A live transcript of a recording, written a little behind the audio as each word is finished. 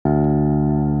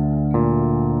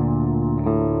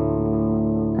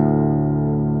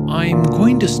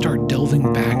going to start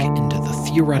delving back into the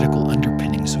theoretical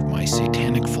underpinnings of my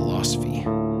satanic philosophy,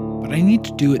 but I need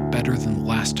to do it better than the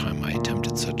last time I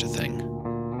attempted such a thing,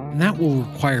 and that will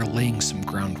require laying some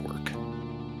groundwork.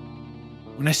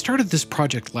 When I started this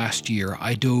project last year,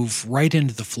 I dove right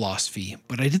into the philosophy,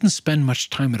 but I didn't spend much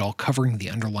time at all covering the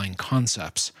underlying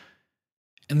concepts,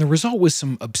 and the result was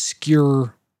some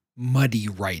obscure, muddy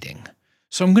writing.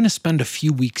 So I'm going to spend a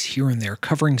few weeks here and there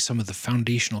covering some of the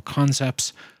foundational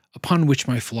concepts upon which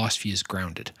my philosophy is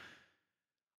grounded.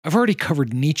 I've already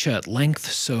covered Nietzsche at length,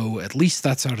 so at least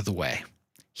that's out of the way.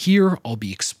 Here, I'll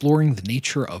be exploring the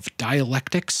nature of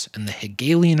dialectics and the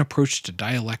Hegelian approach to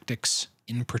dialectics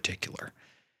in particular.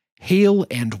 Hail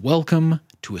and welcome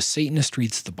to A Satanist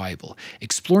Reads the Bible,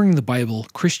 exploring the Bible,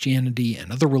 Christianity,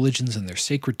 and other religions and their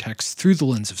sacred texts through the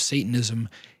lens of Satanism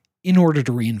in order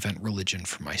to reinvent religion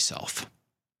for myself.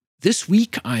 This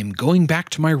week, I'm going back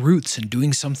to my roots and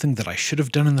doing something that I should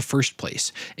have done in the first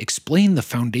place, explain the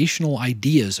foundational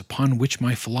ideas upon which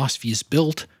my philosophy is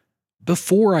built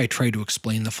before I try to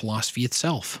explain the philosophy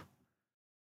itself.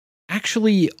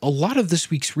 Actually, a lot of this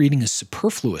week's reading is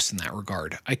superfluous in that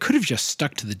regard. I could have just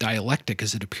stuck to the dialectic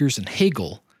as it appears in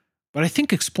Hegel, but I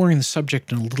think exploring the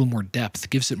subject in a little more depth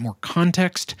gives it more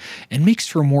context and makes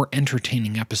for a more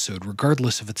entertaining episode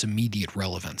regardless of its immediate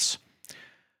relevance.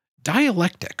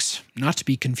 Dialectics, not to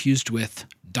be confused with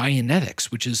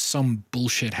Dianetics, which is some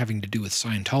bullshit having to do with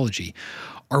Scientology,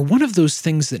 are one of those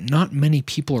things that not many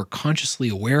people are consciously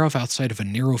aware of outside of a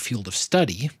narrow field of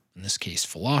study, in this case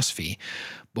philosophy,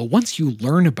 but once you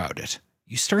learn about it,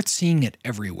 you start seeing it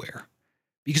everywhere.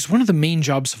 Because one of the main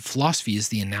jobs of philosophy is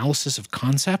the analysis of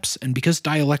concepts, and because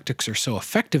dialectics are so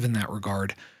effective in that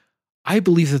regard, I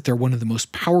believe that they're one of the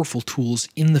most powerful tools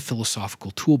in the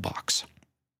philosophical toolbox.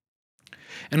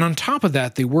 And on top of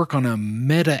that, they work on a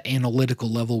meta-analytical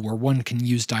level where one can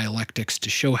use dialectics to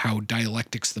show how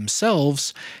dialectics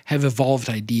themselves have evolved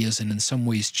ideas and in some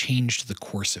ways changed the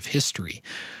course of history.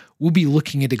 We'll be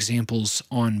looking at examples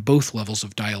on both levels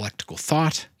of dialectical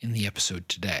thought in the episode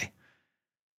today.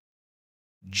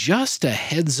 Just a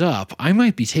heads up, I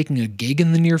might be taking a gig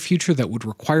in the near future that would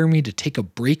require me to take a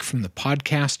break from the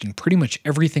podcast and pretty much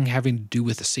everything having to do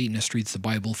with A Satanist Reads the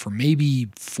Bible for maybe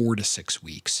 4 to 6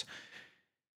 weeks.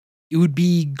 It would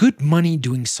be good money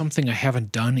doing something I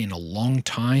haven't done in a long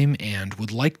time and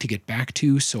would like to get back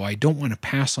to, so I don't want to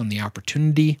pass on the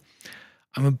opportunity.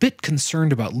 I'm a bit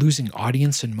concerned about losing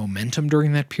audience and momentum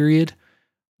during that period,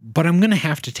 but I'm going to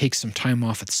have to take some time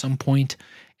off at some point,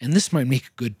 and this might make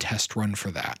a good test run for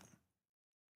that.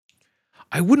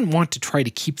 I wouldn't want to try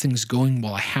to keep things going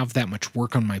while I have that much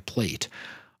work on my plate.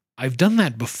 I've done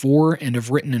that before and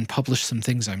have written and published some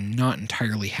things I'm not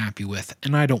entirely happy with,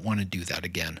 and I don't want to do that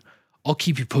again. I'll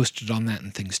keep you posted on that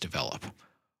and things develop.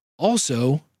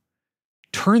 Also,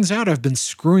 turns out I've been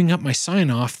screwing up my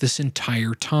sign-off this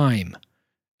entire time,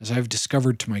 as I've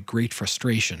discovered to my great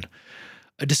frustration.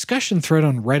 A discussion thread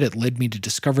on Reddit led me to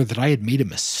discover that I had made a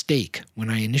mistake when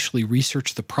I initially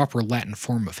researched the proper Latin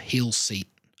form of Hail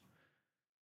Satan.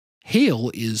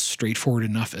 Hail is straightforward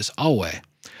enough as Awe,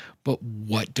 but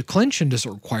what declension does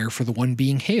it require for the one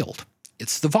being hailed?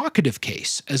 It's the vocative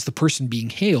case, as the person being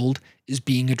hailed is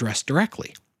being addressed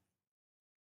directly.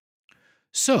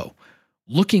 So,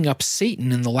 looking up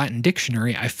Satan in the Latin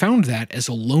dictionary, I found that as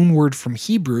a loanword from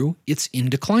Hebrew, it's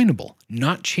indeclinable,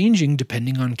 not changing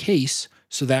depending on case,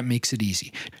 so that makes it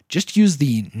easy. Just use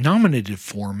the nominative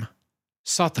form,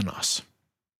 Satanas.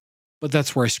 But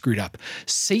that's where I screwed up.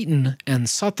 Satan and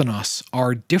Satanas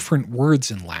are different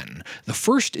words in Latin. The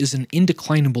first is an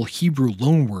indeclinable Hebrew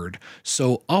loanword,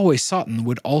 so Awe Satan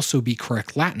would also be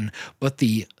correct Latin, but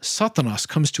the Satanas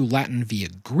comes to Latin via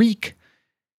Greek,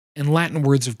 and Latin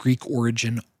words of Greek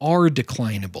origin are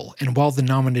declinable, and while the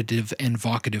nominative and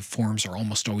vocative forms are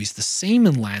almost always the same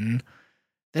in Latin,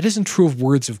 that isn't true of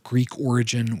words of Greek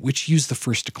origin, which use the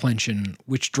first declension,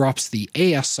 which drops the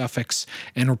as suffix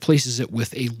and replaces it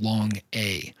with a long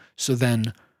a. So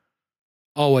then,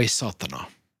 Awe Satana.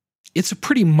 It's a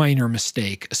pretty minor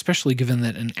mistake, especially given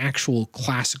that an actual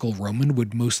classical Roman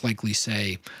would most likely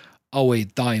say Awe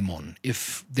Daimon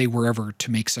if they were ever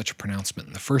to make such a pronouncement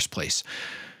in the first place.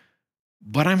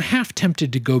 But I'm half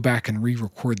tempted to go back and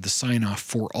re-record the sign-off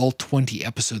for all 20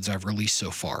 episodes I've released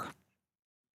so far.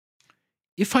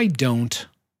 If I don't,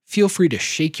 feel free to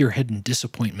shake your head in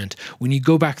disappointment when you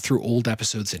go back through old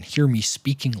episodes and hear me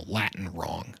speaking Latin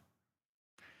wrong.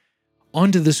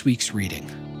 On to this week's reading,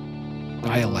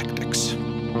 Dialectics.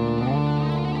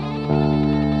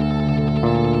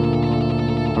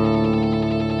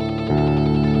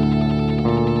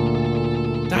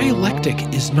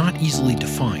 Dialectic is not easily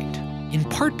defined. in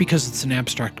part because it's an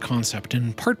abstract concept, and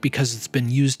in part because it's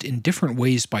been used in different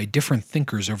ways by different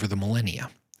thinkers over the millennia.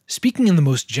 Speaking in the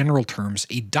most general terms,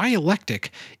 a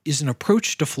dialectic is an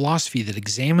approach to philosophy that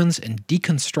examines and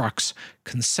deconstructs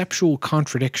conceptual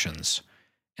contradictions,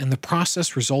 and the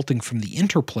process resulting from the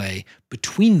interplay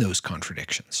between those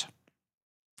contradictions.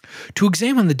 To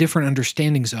examine the different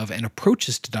understandings of and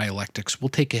approaches to dialectics, we'll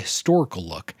take a historical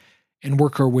look and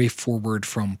work our way forward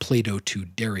from Plato to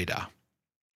Derrida.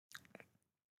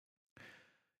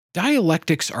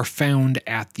 Dialectics are found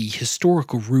at the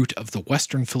historical root of the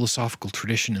Western philosophical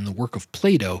tradition in the work of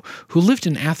Plato, who lived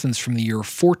in Athens from the year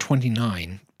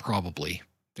 429, probably,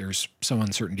 there's some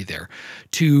uncertainty there,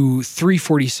 to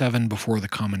 347 before the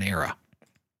Common Era.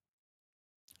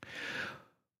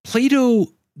 Plato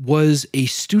was a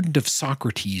student of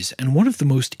Socrates and one of the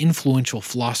most influential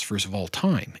philosophers of all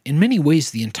time. In many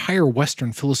ways, the entire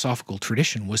Western philosophical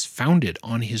tradition was founded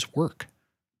on his work.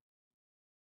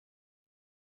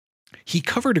 He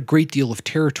covered a great deal of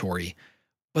territory,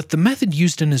 but the method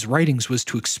used in his writings was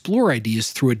to explore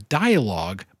ideas through a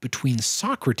dialogue between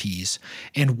Socrates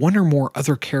and one or more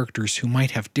other characters who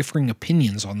might have differing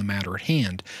opinions on the matter at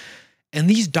hand. And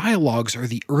these dialogues are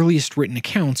the earliest written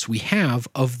accounts we have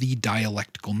of the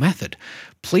dialectical method.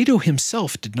 Plato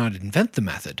himself did not invent the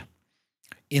method.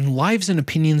 In Lives and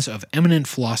Opinions of Eminent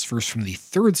Philosophers from the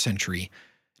 3rd century,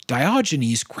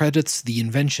 Diogenes credits the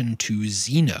invention to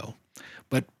Zeno,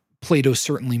 but Plato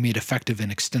certainly made effective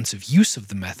and extensive use of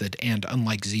the method, and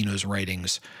unlike Zeno's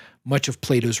writings, much of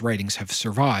Plato's writings have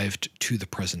survived to the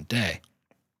present day.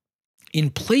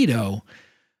 In Plato,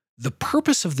 the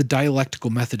purpose of the dialectical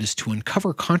method is to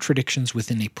uncover contradictions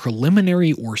within a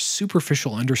preliminary or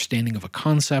superficial understanding of a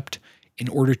concept in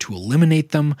order to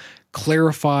eliminate them,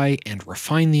 clarify and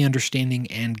refine the understanding,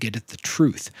 and get at the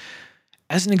truth.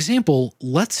 As an example,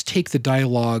 let's take the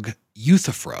dialogue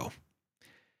Euthyphro.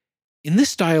 In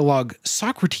this dialogue,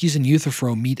 Socrates and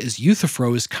Euthyphro meet as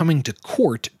Euthyphro is coming to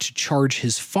court to charge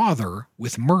his father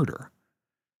with murder.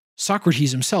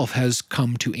 Socrates himself has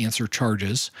come to answer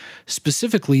charges,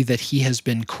 specifically that he has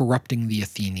been corrupting the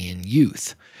Athenian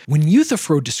youth. When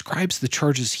Euthyphro describes the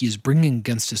charges he is bringing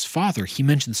against his father, he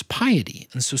mentions piety,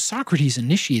 and so Socrates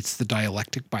initiates the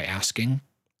dialectic by asking,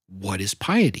 what is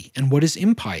piety and what is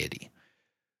impiety?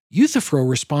 Euthyphro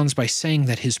responds by saying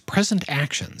that his present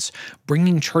actions,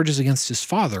 bringing charges against his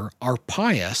father, are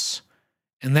pious,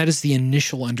 and that is the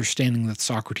initial understanding that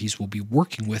Socrates will be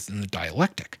working with in the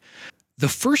dialectic. The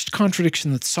first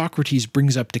contradiction that Socrates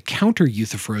brings up to counter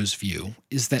Euthyphro's view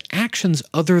is that actions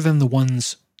other than the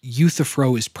ones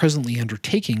Euthyphro is presently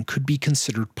undertaking could be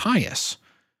considered pious.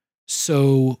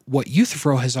 So what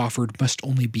Euthyphro has offered must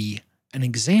only be an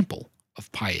example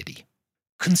of piety.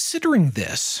 Considering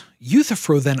this,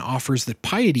 Euthyphro then offers that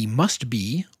piety must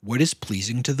be what is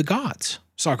pleasing to the gods.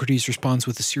 Socrates responds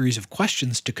with a series of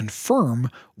questions to confirm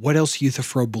what else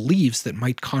Euthyphro believes that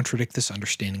might contradict this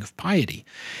understanding of piety.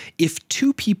 If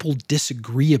two people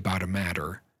disagree about a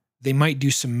matter, they might do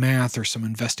some math or some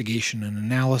investigation and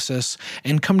analysis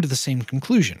and come to the same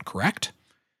conclusion, correct?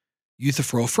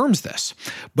 Euthyphro affirms this,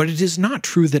 but it is not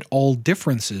true that all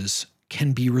differences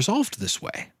can be resolved this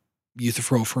way.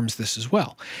 Euthyphro affirms this as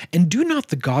well. And do not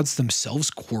the gods themselves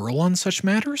quarrel on such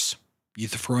matters?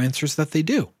 Euthyphro answers that they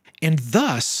do. And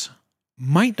thus,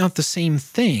 might not the same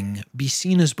thing be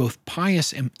seen as both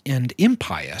pious and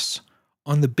impious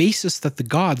on the basis that the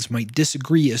gods might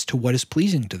disagree as to what is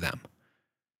pleasing to them?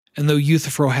 And though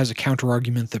Euthyphro has a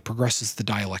counterargument that progresses the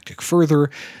dialectic further,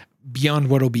 beyond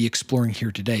what I'll be exploring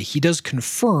here today, he does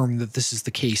confirm that this is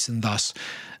the case, and thus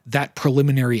that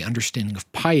preliminary understanding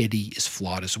of piety is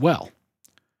flawed as well.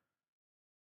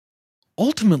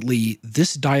 Ultimately,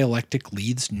 this dialectic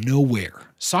leads nowhere.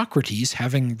 Socrates,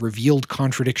 having revealed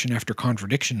contradiction after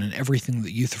contradiction in everything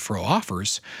that Euthyphro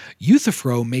offers,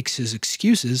 Euthyphro makes his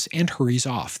excuses and hurries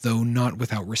off, though not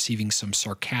without receiving some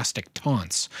sarcastic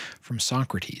taunts from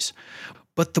Socrates.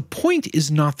 But the point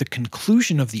is not the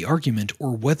conclusion of the argument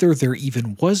or whether there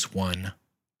even was one,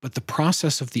 but the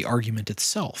process of the argument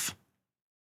itself.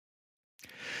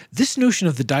 This notion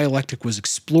of the dialectic was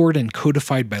explored and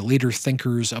codified by later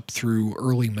thinkers up through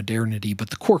early modernity, but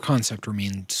the core concept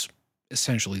remains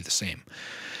essentially the same.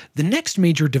 The next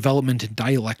major development in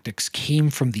dialectics came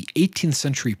from the 18th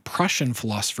century Prussian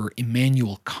philosopher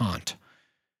Immanuel Kant.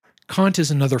 Kant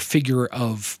is another figure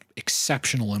of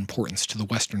exceptional importance to the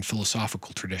Western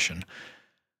philosophical tradition.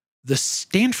 The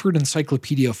Stanford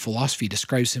Encyclopedia of Philosophy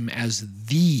describes him as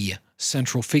the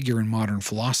central figure in modern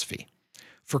philosophy.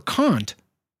 For Kant,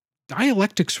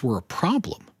 dialectics were a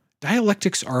problem.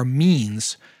 Dialectics are a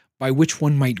means by which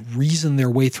one might reason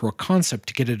their way through a concept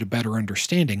to get at a better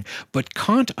understanding, but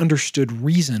Kant understood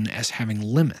reason as having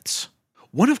limits.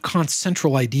 One of Kant's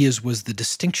central ideas was the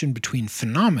distinction between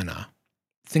phenomena,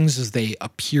 things as they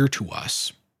appear to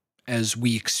us, as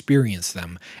we experience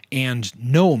them, and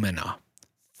noumena,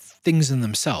 things in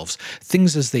themselves,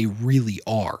 things as they really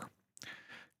are.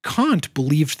 Kant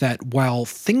believed that while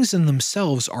things in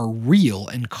themselves are real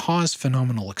and cause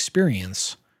phenomenal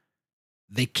experience,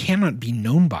 they cannot be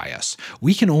known by us.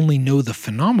 We can only know the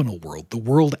phenomenal world, the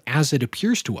world as it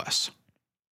appears to us.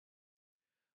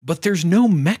 But there's no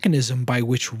mechanism by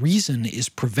which reason is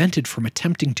prevented from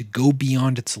attempting to go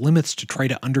beyond its limits to try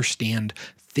to understand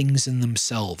things in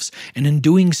themselves, and in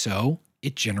doing so,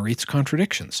 it generates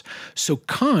contradictions. So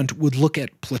Kant would look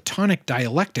at Platonic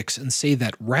dialectics and say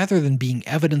that rather than being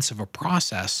evidence of a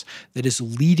process that is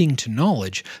leading to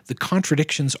knowledge, the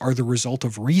contradictions are the result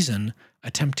of reason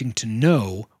attempting to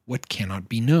know what cannot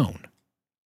be known.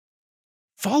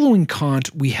 Following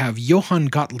Kant, we have Johann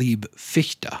Gottlieb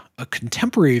Fichte, a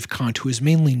contemporary of Kant who is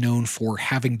mainly known for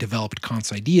having developed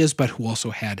Kant's ideas, but who also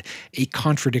had a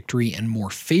contradictory and more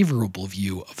favorable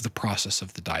view of the process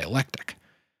of the dialectic.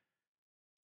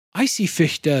 I see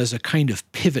Fichte as a kind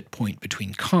of pivot point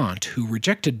between Kant, who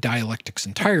rejected dialectics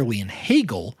entirely, and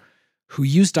Hegel, who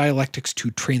used dialectics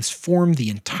to transform the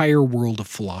entire world of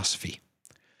philosophy.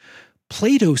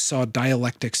 Plato saw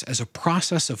dialectics as a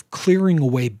process of clearing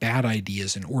away bad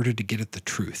ideas in order to get at the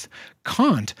truth.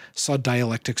 Kant saw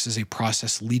dialectics as a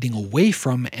process leading away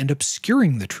from and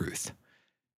obscuring the truth.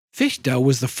 Fichte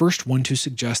was the first one to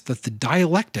suggest that the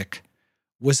dialectic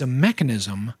was a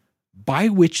mechanism by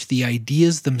which the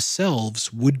ideas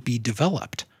themselves would be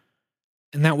developed.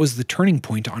 And that was the turning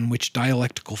point on which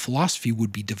dialectical philosophy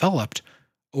would be developed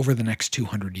over the next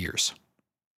 200 years.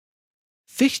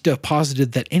 Fichte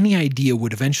posited that any idea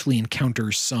would eventually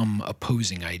encounter some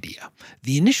opposing idea.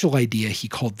 The initial idea he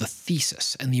called the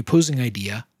thesis, and the opposing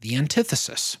idea the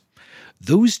antithesis.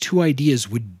 Those two ideas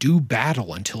would do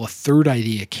battle until a third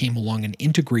idea came along and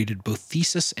integrated both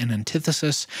thesis and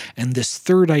antithesis, and this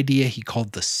third idea he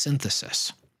called the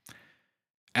synthesis.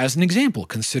 As an example,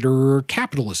 consider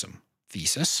capitalism,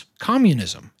 thesis,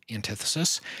 communism,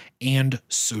 antithesis, and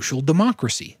social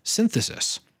democracy,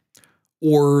 synthesis.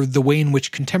 Or the way in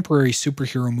which contemporary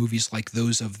superhero movies like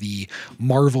those of the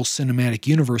Marvel Cinematic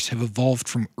Universe have evolved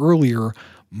from earlier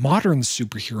modern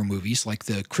superhero movies like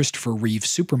the Christopher Reeve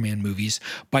Superman movies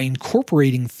by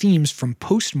incorporating themes from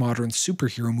postmodern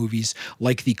superhero movies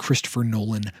like the Christopher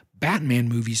Nolan Batman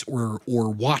movies or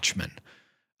Watchmen,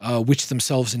 which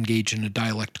themselves engage in a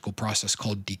dialectical process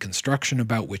called deconstruction,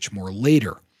 about which more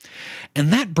later.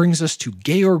 And that brings us to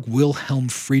Georg Wilhelm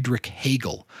Friedrich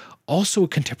Hegel, also a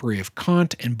contemporary of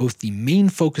Kant and both the main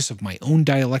focus of my own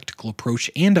dialectical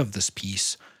approach and of this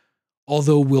piece,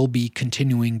 although we'll be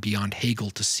continuing beyond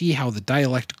Hegel to see how the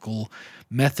dialectical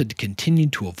method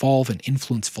continued to evolve and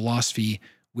influence philosophy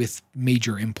with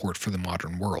major import for the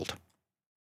modern world.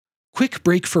 Quick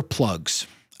break for plugs.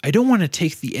 I don't want to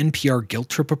take the NPR guilt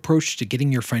trip approach to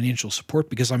getting your financial support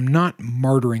because I'm not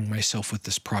martyring myself with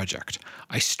this project.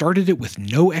 I started it with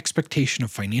no expectation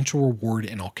of financial reward,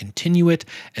 and I'll continue it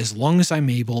as long as I'm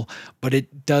able, but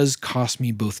it does cost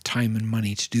me both time and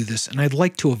money to do this, and I'd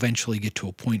like to eventually get to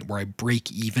a point where I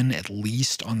break even at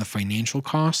least on the financial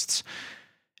costs,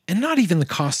 and not even the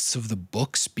costs of the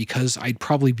books because I'd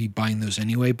probably be buying those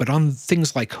anyway, but on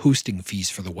things like hosting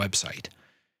fees for the website.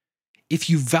 If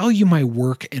you value my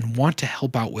work and want to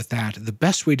help out with that, the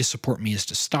best way to support me is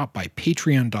to stop by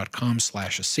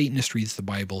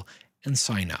patreon.com/asatanistreadsthebible and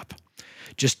sign up.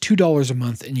 Just $2 a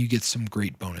month and you get some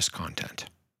great bonus content.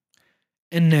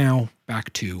 And now,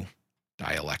 back to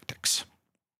dialectics.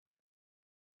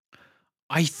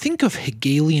 I think of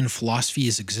Hegelian philosophy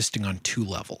as existing on two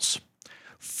levels.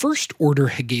 First-order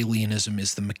Hegelianism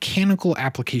is the mechanical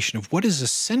application of what is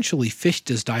essentially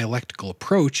Fichte's dialectical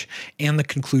approach and the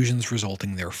conclusions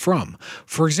resulting therefrom.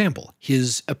 For example,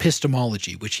 his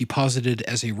epistemology, which he posited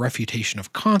as a refutation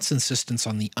of Kant's insistence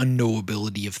on the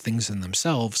unknowability of things in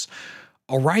themselves,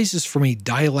 arises from a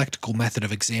dialectical method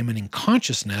of examining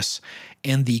consciousness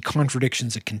and the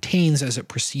contradictions it contains as it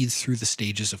proceeds through the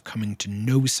stages of coming to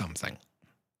know something.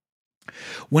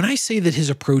 When I say that his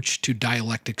approach to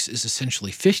dialectics is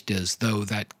essentially Fichte's, though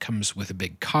that comes with a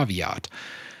big caveat,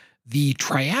 the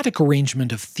triadic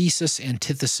arrangement of thesis,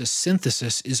 antithesis,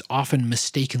 synthesis is often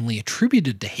mistakenly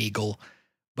attributed to Hegel,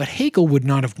 but Hegel would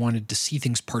not have wanted to see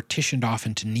things partitioned off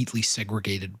into neatly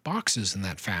segregated boxes in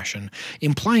that fashion,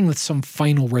 implying that some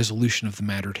final resolution of the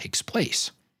matter takes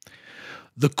place.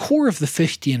 The core of the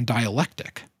Fichtean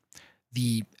dialectic,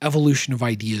 The evolution of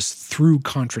ideas through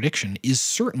contradiction is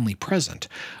certainly present,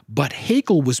 but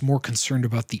Hegel was more concerned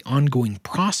about the ongoing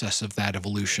process of that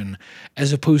evolution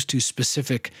as opposed to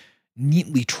specific,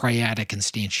 neatly triadic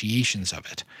instantiations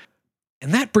of it.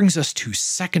 And that brings us to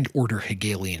second-order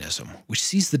Hegelianism, which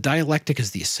sees the dialectic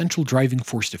as the essential driving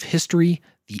force of history,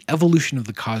 the evolution of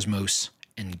the cosmos,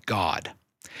 and God.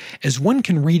 As one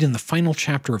can read in the final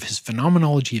chapter of his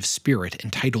Phenomenology of Spirit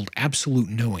entitled Absolute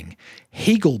Knowing,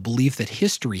 Hegel believed that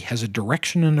history has a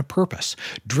direction and a purpose,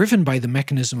 driven by the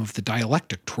mechanism of the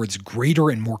dialectic towards greater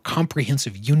and more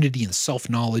comprehensive unity and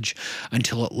self-knowledge,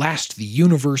 until at last the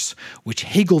universe, which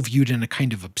Hegel viewed in a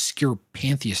kind of obscure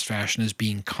pantheist fashion as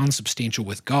being consubstantial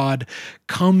with God,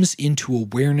 comes into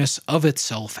awareness of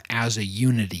itself as a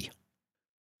unity.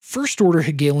 First-order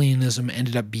Hegelianism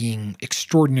ended up being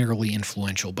extraordinarily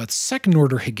influential, but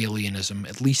second-order Hegelianism,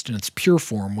 at least in its pure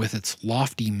form with its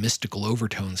lofty mystical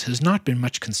overtones, has not been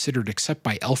much considered except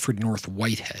by Alfred North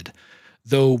Whitehead,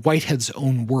 though Whitehead's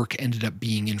own work ended up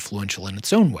being influential in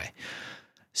its own way.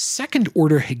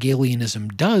 Second-order Hegelianism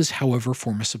does, however,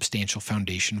 form a substantial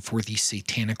foundation for the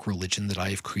satanic religion that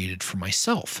I have created for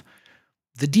myself.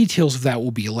 The details of that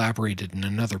will be elaborated in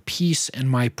another piece, and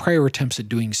my prior attempts at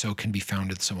doing so can be found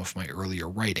in some of my earlier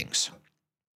writings.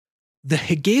 The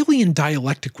Hegelian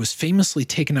dialectic was famously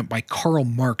taken up by Karl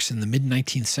Marx in the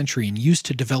mid-19th century and used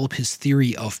to develop his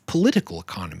theory of political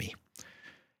economy.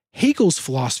 Hegel's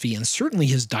philosophy and certainly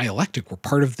his dialectic were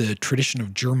part of the tradition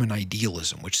of German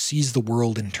idealism, which sees the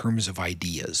world in terms of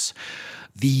ideas.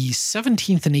 The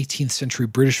 17th and 18th century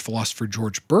British philosopher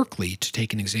George Berkeley, to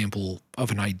take an example of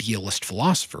an idealist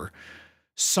philosopher,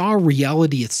 saw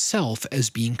reality itself as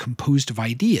being composed of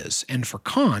ideas, and for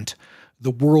Kant,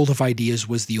 the world of ideas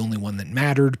was the only one that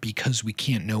mattered because we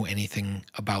can't know anything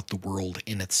about the world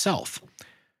in itself.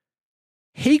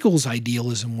 Hegel's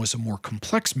idealism was a more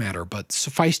complex matter, but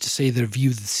suffice to say that a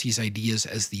view that sees ideas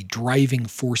as the driving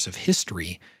force of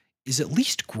history is at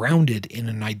least grounded in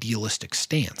an idealistic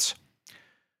stance.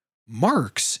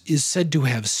 Marx is said to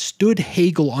have stood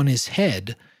Hegel on his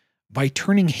head by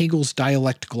turning Hegel's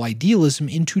dialectical idealism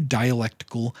into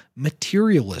dialectical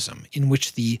materialism, in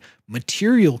which the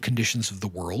material conditions of the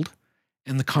world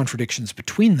and the contradictions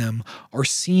between them are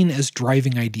seen as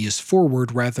driving ideas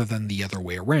forward rather than the other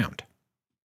way around.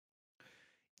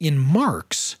 In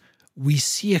Marx, we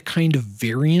see a kind of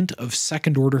variant of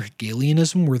second-order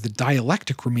Hegelianism where the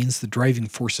dialectic remains the driving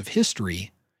force of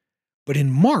history, but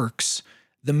in Marx,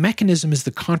 the mechanism is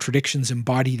the contradictions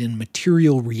embodied in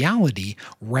material reality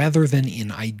rather than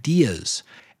in ideas,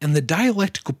 and the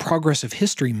dialectical progress of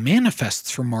history manifests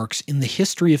for Marx in the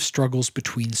history of struggles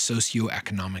between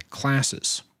socioeconomic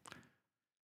classes.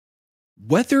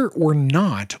 Whether or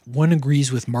not one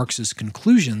agrees with Marx's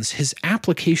conclusions, his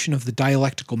application of the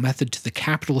dialectical method to the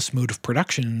capitalist mode of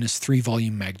production in his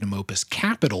 3-volume magnum opus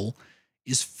Capital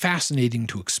is fascinating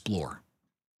to explore.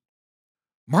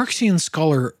 Marxian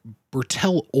scholar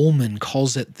Bertel Ollman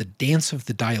calls it the dance of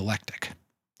the dialectic.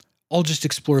 I'll just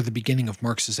explore the beginning of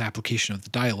Marx's application of the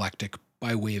dialectic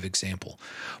by way of example.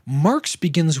 Marx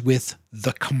begins with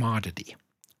the commodity.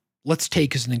 Let's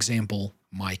take as an example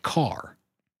my car.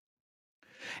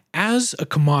 As a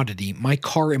commodity, my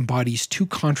car embodies two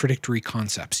contradictory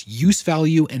concepts, use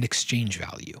value and exchange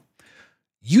value.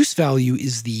 Use value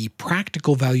is the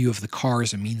practical value of the car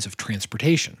as a means of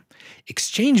transportation.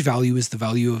 Exchange value is the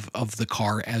value of the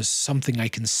car as something I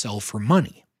can sell for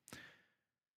money.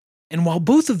 And while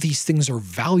both of these things are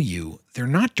value, they're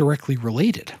not directly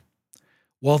related.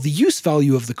 While the use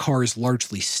value of the car is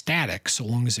largely static so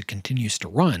long as it continues to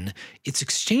run, its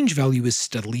exchange value is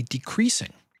steadily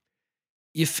decreasing.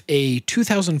 If a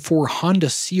 2004 Honda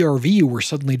CR-V were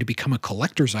suddenly to become a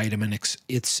collector's item and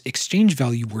its exchange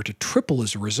value were to triple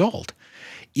as a result,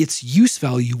 its use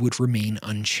value would remain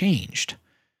unchanged.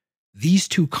 These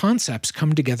two concepts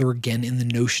come together again in the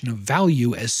notion of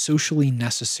value as socially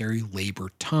necessary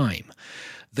labor time.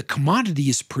 The commodity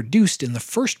is produced in the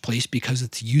first place because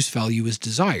its use value is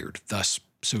desired, thus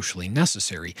socially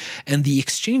necessary, and the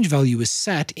exchange value is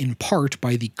set in part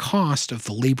by the cost of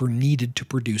the labor needed to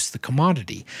produce the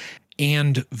commodity.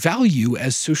 And value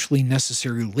as socially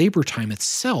necessary labor time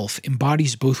itself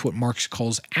embodies both what Marx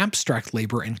calls abstract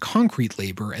labor and concrete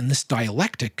labor, and this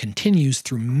dialectic continues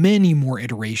through many more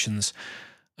iterations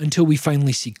until we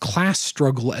finally see class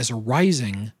struggle as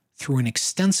arising through an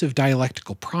extensive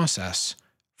dialectical process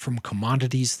from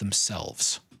commodities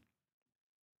themselves.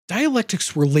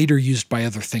 Dialectics were later used by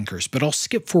other thinkers, but I'll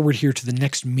skip forward here to the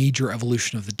next major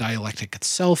evolution of the dialectic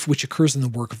itself, which occurs in the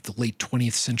work of the late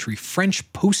 20th century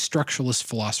French post-structuralist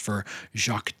philosopher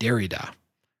Jacques Derrida.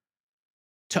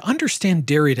 To understand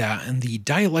Derrida and the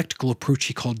dialectical approach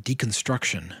he called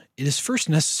deconstruction, it is first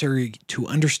necessary to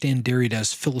understand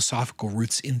Derrida's philosophical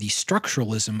roots in the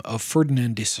structuralism of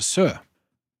Ferdinand de Saussure.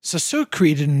 Saussure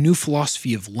created a new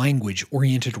philosophy of language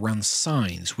oriented around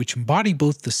signs, which embody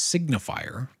both the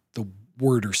signifier, the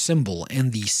word or symbol,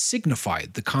 and the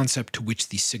signified, the concept to which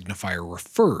the signifier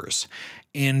refers.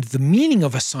 And the meaning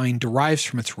of a sign derives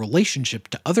from its relationship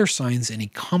to other signs in a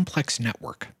complex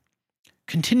network.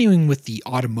 Continuing with the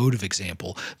automotive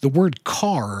example, the word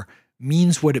car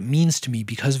means what it means to me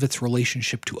because of its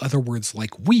relationship to other words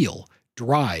like wheel,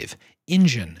 drive,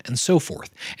 engine, and so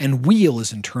forth. And wheel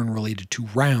is in turn related to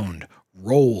round,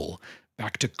 roll,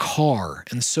 back to car,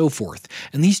 and so forth.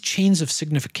 And these chains of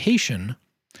signification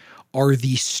are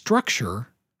the structure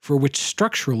for which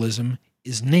structuralism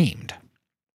is named.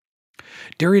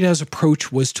 Derrida's approach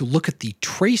was to look at the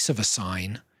trace of a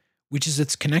sign, which is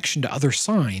its connection to other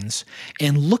signs,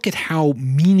 and look at how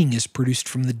meaning is produced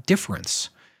from the difference.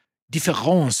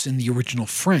 Différence in the original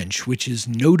French, which is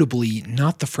notably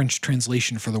not the French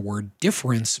translation for the word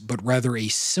difference, but rather a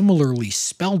similarly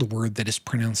spelled word that is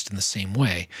pronounced in the same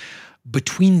way,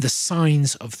 between the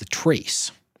signs of the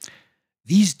trace.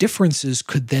 These differences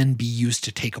could then be used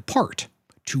to take apart,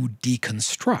 to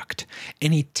deconstruct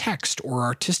any text or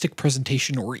artistic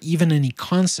presentation or even any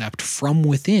concept from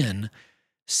within,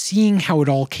 seeing how it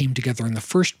all came together in the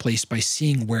first place by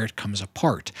seeing where it comes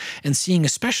apart, and seeing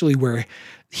especially where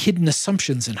hidden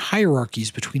assumptions and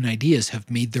hierarchies between ideas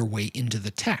have made their way into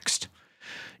the text.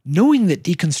 Knowing that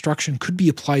deconstruction could be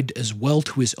applied as well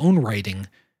to his own writing,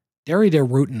 Derrida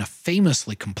wrote in a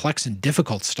famously complex and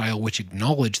difficult style which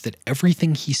acknowledged that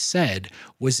everything he said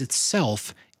was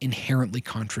itself inherently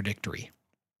contradictory.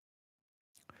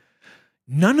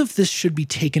 None of this should be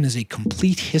taken as a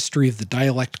complete history of the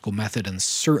dialectical method and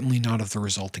certainly not of the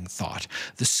resulting thought.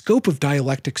 The scope of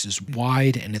dialectics is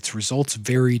wide and its results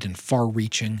varied and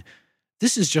far-reaching.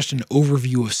 This is just an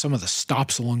overview of some of the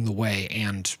stops along the way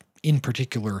and, in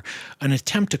particular, an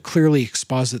attempt to clearly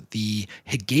exposit the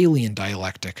Hegelian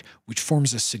dialectic, which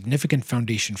forms a significant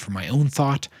foundation for my own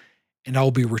thought, and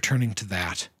I'll be returning to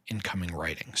that in coming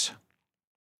writings.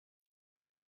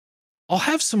 I'll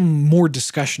have some more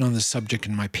discussion on this subject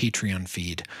in my Patreon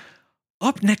feed.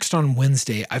 Up next on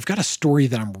Wednesday, I've got a story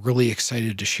that I'm really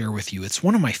excited to share with you. It's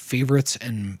one of my favorites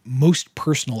and most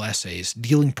personal essays,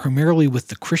 dealing primarily with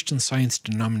the Christian Science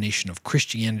denomination of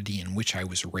Christianity in which I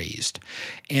was raised.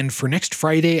 And for next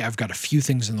Friday, I've got a few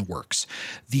things in the works.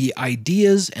 The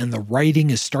ideas and the writing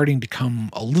is starting to come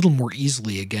a little more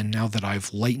easily again now that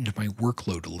I've lightened my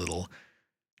workload a little.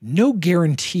 No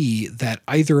guarantee that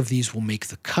either of these will make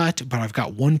the cut, but I've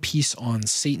got one piece on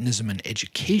Satanism and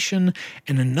education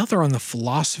and another on the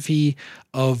philosophy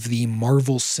of the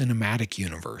Marvel Cinematic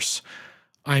Universe.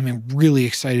 I'm really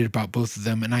excited about both of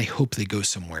them, and I hope they go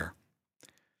somewhere.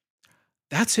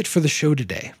 That's it for the show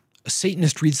today. A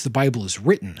Satanist Reads the Bible is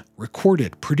written,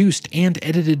 recorded, produced, and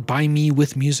edited by me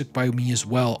with music by me as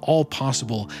well, all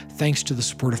possible thanks to the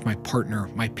support of my partner,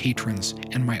 my patrons,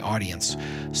 and my audience.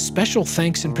 Special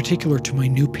thanks in particular to my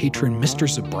new patron, Mr.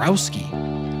 Zabrowski.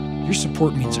 Your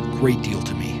support means a great deal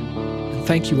to me, and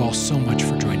thank you all so much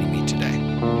for joining me today.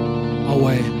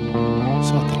 Awe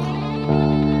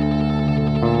Satana.